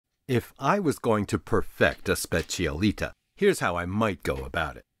If I was going to perfect a specialita, here's how I might go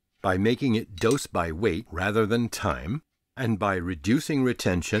about it. By making it dose by weight rather than time, and by reducing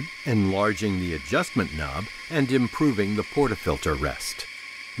retention, enlarging the adjustment knob, and improving the portafilter rest.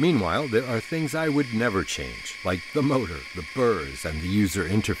 Meanwhile, there are things I would never change, like the motor, the burrs, and the user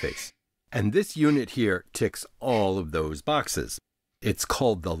interface. And this unit here ticks all of those boxes. It's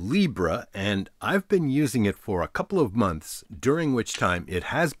called the Libra, and I've been using it for a couple of months, during which time it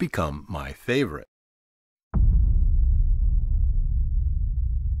has become my favorite.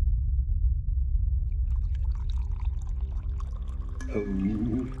 Oh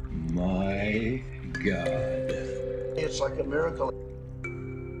my God. It's like a miracle.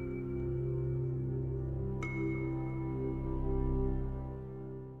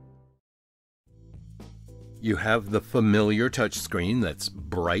 You have the familiar touchscreen that's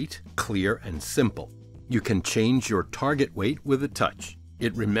bright, clear, and simple. You can change your target weight with a touch.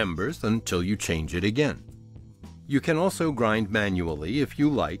 It remembers until you change it again. You can also grind manually if you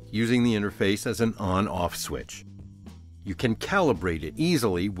like, using the interface as an on-off switch. You can calibrate it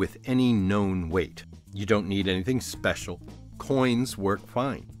easily with any known weight. You don't need anything special. Coins work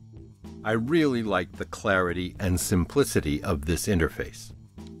fine. I really like the clarity and simplicity of this interface.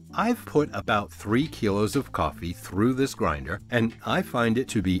 I've put about 3 kilos of coffee through this grinder, and I find it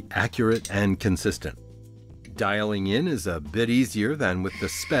to be accurate and consistent. Dialing in is a bit easier than with the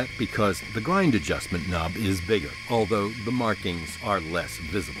SPET because the grind adjustment knob is bigger, although the markings are less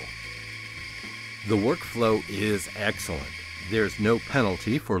visible. The workflow is excellent. There's no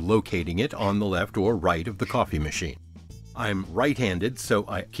penalty for locating it on the left or right of the coffee machine. I'm right-handed, so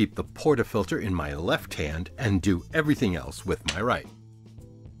I keep the portafilter in my left hand and do everything else with my right.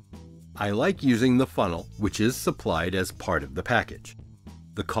 I like using the funnel, which is supplied as part of the package.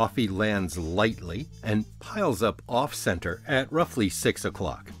 The coffee lands lightly and piles up off-center at roughly 6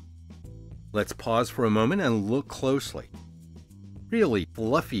 o'clock. Let's pause for a moment and look closely. Really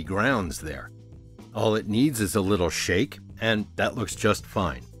fluffy grounds there. All it needs is a little shake, and that looks just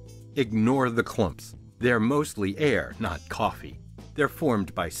fine. Ignore the clumps. They're mostly air, not coffee. They're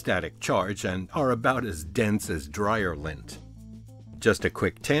formed by static charge and are about as dense as dryer lint. Just a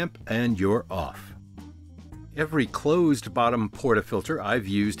quick tamp and you're off. Every closed bottom portafilter I've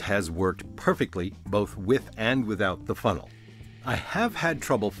used has worked perfectly both with and without the funnel. I have had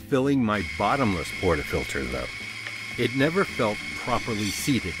trouble filling my bottomless portafilter though. It never felt properly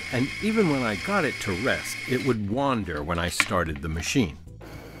seated, and even when I got it to rest, it would wander when I started the machine.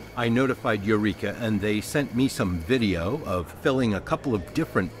 I notified Eureka and they sent me some video of filling a couple of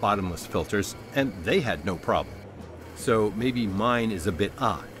different bottomless filters, and they had no problem. So maybe mine is a bit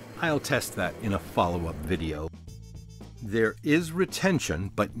odd. I'll test that in a follow-up video. There is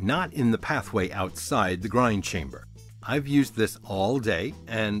retention, but not in the pathway outside the grind chamber. I've used this all day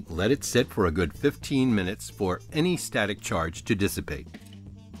and let it sit for a good 15 minutes for any static charge to dissipate.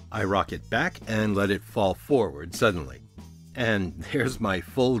 I rock it back and let it fall forward suddenly. And there's my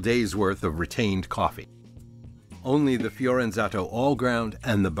full day's worth of retained coffee. Only the Fiorenzato All Ground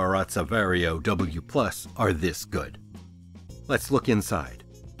and the Barazza Vario W Plus are this good. Let's look inside.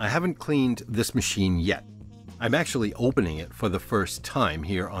 I haven't cleaned this machine yet. I'm actually opening it for the first time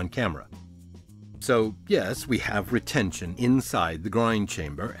here on camera. So yes, we have retention inside the grind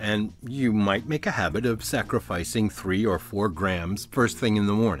chamber, and you might make a habit of sacrificing 3 or 4 grams first thing in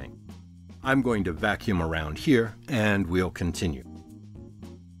the morning. I'm going to vacuum around here, and we'll continue.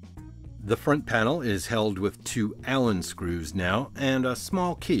 The front panel is held with 2 Allen screws now, and a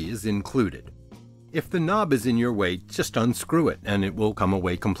small key is included. If the knob is in your way, just unscrew it, and it will come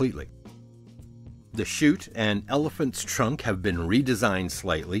away completely. The chute and elephant's trunk have been redesigned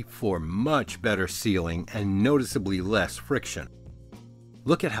slightly for much better sealing and noticeably less friction.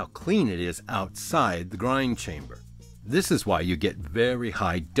 Look at how clean it is outside the grind chamber. This is why you get very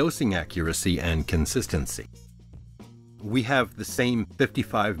high dosing accuracy and consistency. We have the same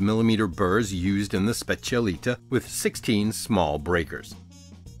 55mm burrs used in the Specialita with 16 small breakers.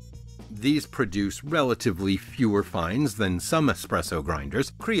 These produce relatively fewer fines than some espresso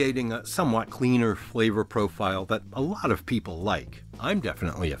grinders, creating a somewhat cleaner flavor profile that a lot of people like. I'm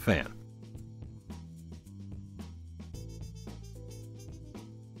definitely a fan.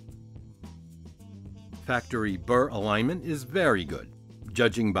 Factory burr alignment is very good.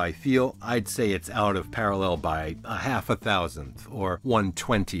 Judging by feel, I'd say it's out of parallel by a 0.005 or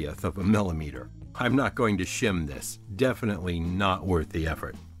 1/20th of a millimeter. I'm not going to shim this. Definitely not worth the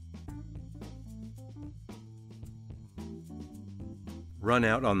effort.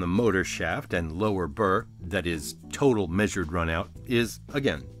 Runout on the motor shaft and lower burr, that is, total measured runout, is,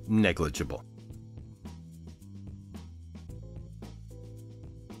 again, negligible.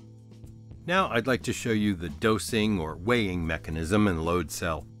 Now I'd like to show you the dosing or weighing mechanism in load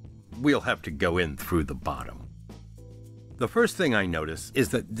cell. We'll have to go in through the bottom. The first thing I notice is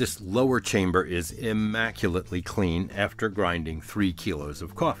that this lower chamber is immaculately clean after grinding 3 kilos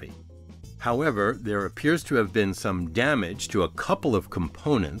of coffee. However, there appears to have been some damage to a couple of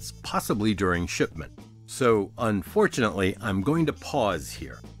components, possibly during shipment. So, unfortunately, I'm going to pause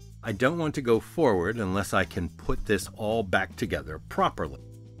here. I don't want to go forward unless I can put this all back together properly.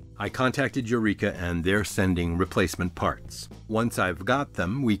 I contacted Eureka and they're sending replacement parts. Once I've got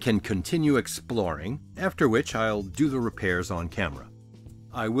them, we can continue exploring, after which I'll do the repairs on camera.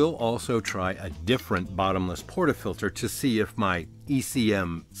 I will also try a different bottomless portafilter to see if my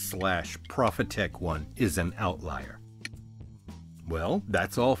ECM/Profitec one is an outlier. Well,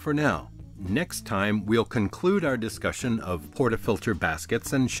 that's all for now. Next time, we'll conclude our discussion of portafilter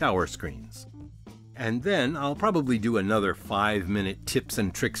baskets and shower screens. And then I'll probably do another 5-minute tips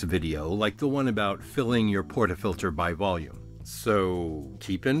and tricks video like the one about filling your portafilter by volume. So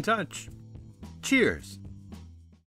keep in touch. Cheers!